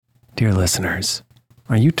Dear listeners,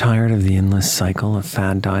 are you tired of the endless cycle of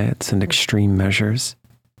fad diets and extreme measures?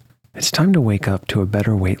 It's time to wake up to a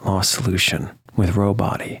better weight loss solution with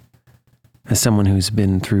Rowbody. As someone who's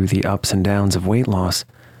been through the ups and downs of weight loss,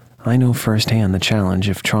 I know firsthand the challenge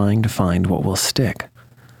of trying to find what will stick.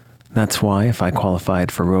 That's why if I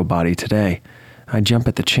qualified for Rowbody today, I'd jump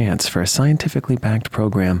at the chance for a scientifically backed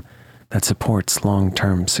program that supports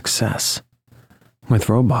long-term success. With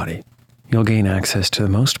Rowbody, you'll gain access to the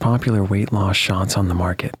most popular weight loss shots on the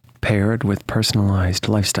market, paired with personalized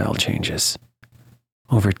lifestyle changes.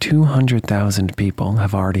 Over 200,000 people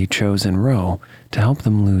have already chosen Row to help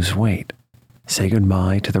them lose weight. Say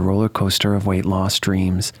goodbye to the roller coaster of weight loss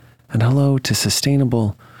dreams and hello to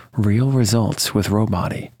sustainable, real results with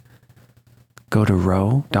Rowbody. Go to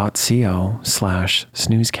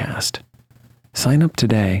row.co/snoozecast. Sign up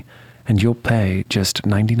today and you'll pay just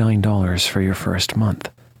 $99 for your first month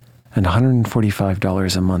and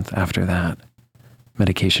 $145 a month after that.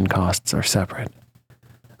 Medication costs are separate.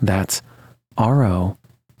 That's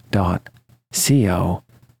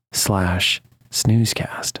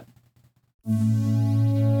ro.co/snoozecast.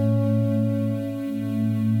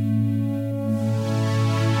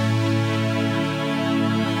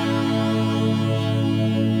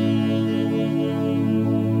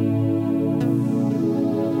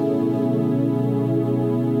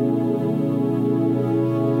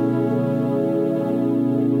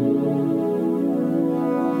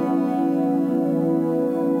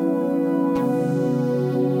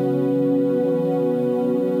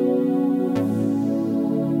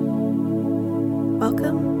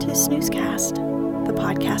 Welcome to Snoozecast, the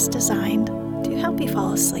podcast designed to help you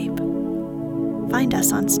fall asleep. Find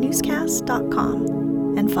us on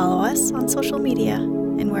snoozecast.com and follow us on social media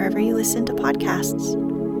and wherever you listen to podcasts.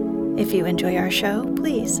 If you enjoy our show,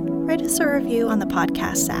 please write us a review on the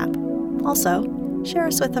podcast app. Also, share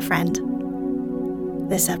us with a friend.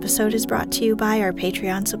 This episode is brought to you by our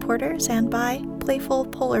Patreon supporters and by Playful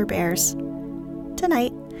Polar Bears.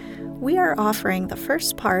 Tonight, we are offering the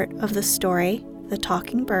first part of the story The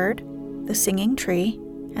Talking Bird, The Singing Tree,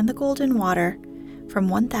 and the Golden Water from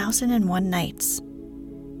 1001 Nights.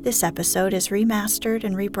 This episode is remastered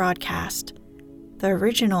and rebroadcast. The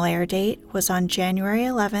original air date was on January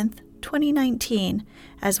 11th, 2019,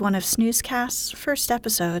 as one of Snoozecast's first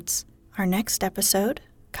episodes. Our next episode,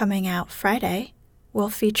 coming out Friday, will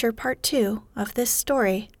feature part 2 of this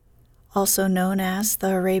story, also known as The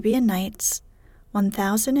Arabian Nights.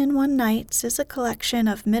 1001 Nights is a collection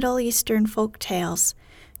of Middle Eastern folk tales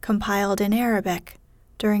compiled in Arabic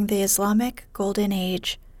during the Islamic Golden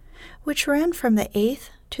Age, which ran from the 8th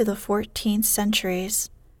to the 14th centuries.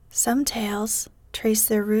 Some tales trace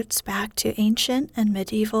their roots back to ancient and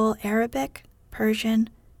medieval Arabic, Persian,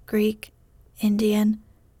 Greek, Indian,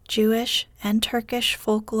 Jewish, and Turkish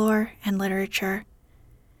folklore and literature.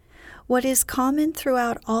 What is common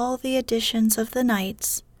throughout all the editions of the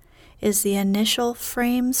Nights is the initial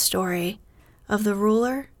frame story of the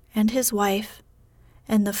ruler and his wife,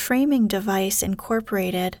 and the framing device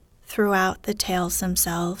incorporated throughout the tales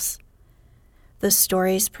themselves. The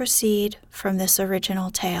stories proceed from this original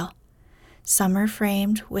tale. Some are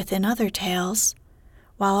framed within other tales,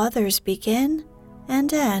 while others begin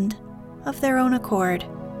and end of their own accord.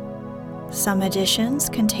 Some editions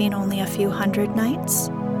contain only a few hundred nights,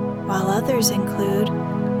 while others include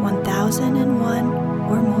 1001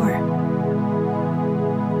 or more.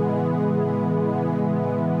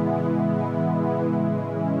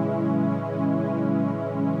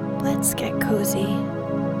 Let's get cozy.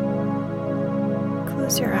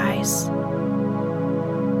 Close your eyes.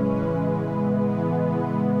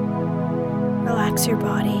 Relax your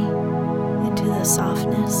body into the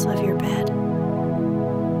softness of your bed.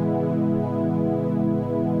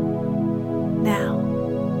 Now,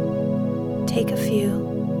 take a few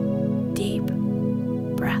deep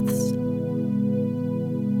breaths.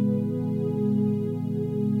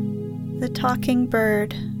 The Talking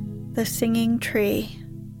Bird, The Singing Tree,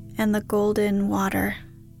 and the Golden Water.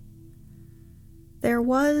 There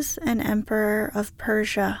was an emperor of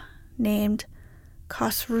Persia named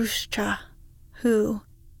Khosroeshah who,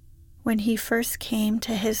 when he first came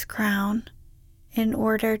to his crown, in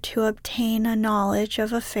order to obtain a knowledge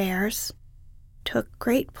of affairs, took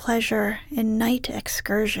great pleasure in night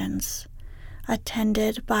excursions,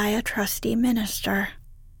 attended by a trusty minister.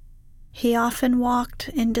 He often walked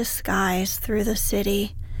in disguise through the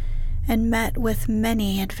city and met with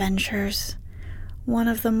many adventures, one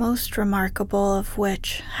of the most remarkable of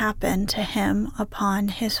which happened to him upon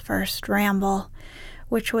his first ramble,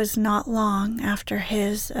 which was not long after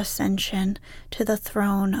his ascension to the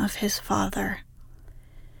throne of his father.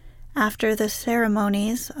 After the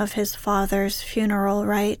ceremonies of his father's funeral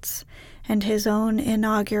rites and his own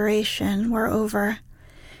inauguration were over,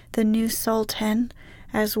 the new sultan,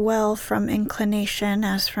 as well from inclination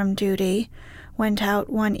as from duty, went out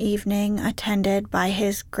one evening attended by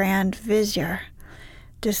his grand vizier,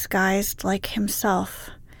 disguised like himself,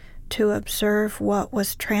 to observe what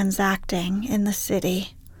was transacting in the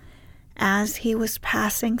city. As he was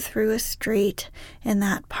passing through a street in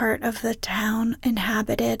that part of the town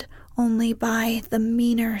inhabited only by the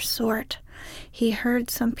meaner sort, he heard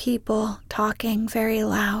some people talking very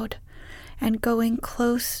loud, and going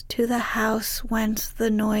close to the house whence the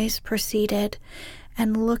noise proceeded,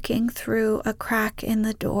 and looking through a crack in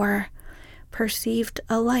the door, perceived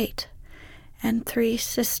a light, and 3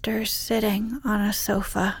 sisters sitting on a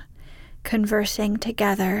sofa, conversing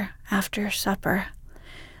together after supper.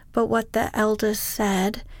 But what the eldest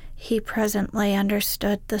said, he presently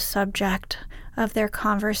understood the subject of their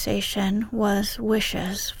conversation was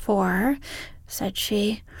wishes, for, said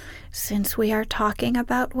she, since we are talking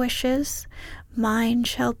about wishes, mine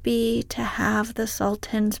shall be to have the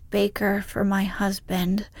Sultan's baker for my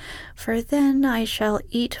husband, for then I shall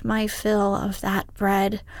eat my fill of that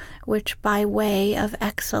bread, which by way of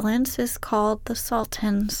excellence is called the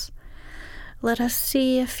Sultan's. Let us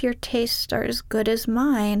see if your tastes are as good as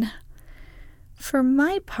mine. For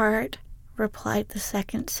my part, replied the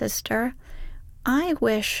second sister, I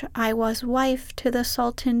wish I was wife to the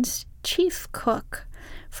Sultan's chief cook,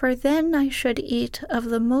 for then I should eat of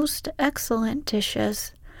the most excellent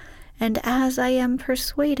dishes. And as I am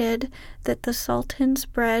persuaded that the Sultan's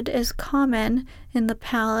bread is common in the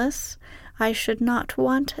palace, I should not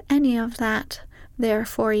want any of that.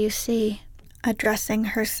 Therefore you see, addressing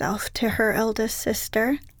herself to her eldest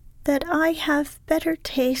sister, that I have better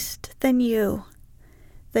taste than you.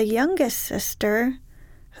 The youngest sister,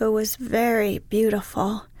 who was very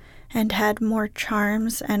beautiful and had more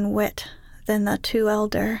charms and wit than the 2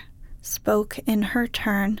 elder, spoke in her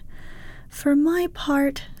turn. For my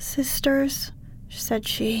part, sisters, said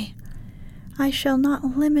she, I shall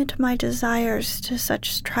not limit my desires to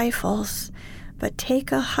such trifles, but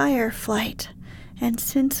take a higher flight. And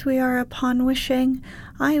since we are upon wishing,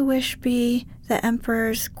 I wish be the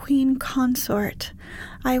emperor's queen consort.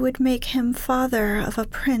 I would make him father of a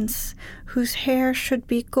prince whose hair should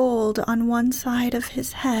be gold on one side of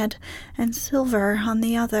his head and silver on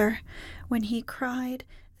the other. When he cried,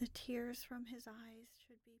 the tears from his eyes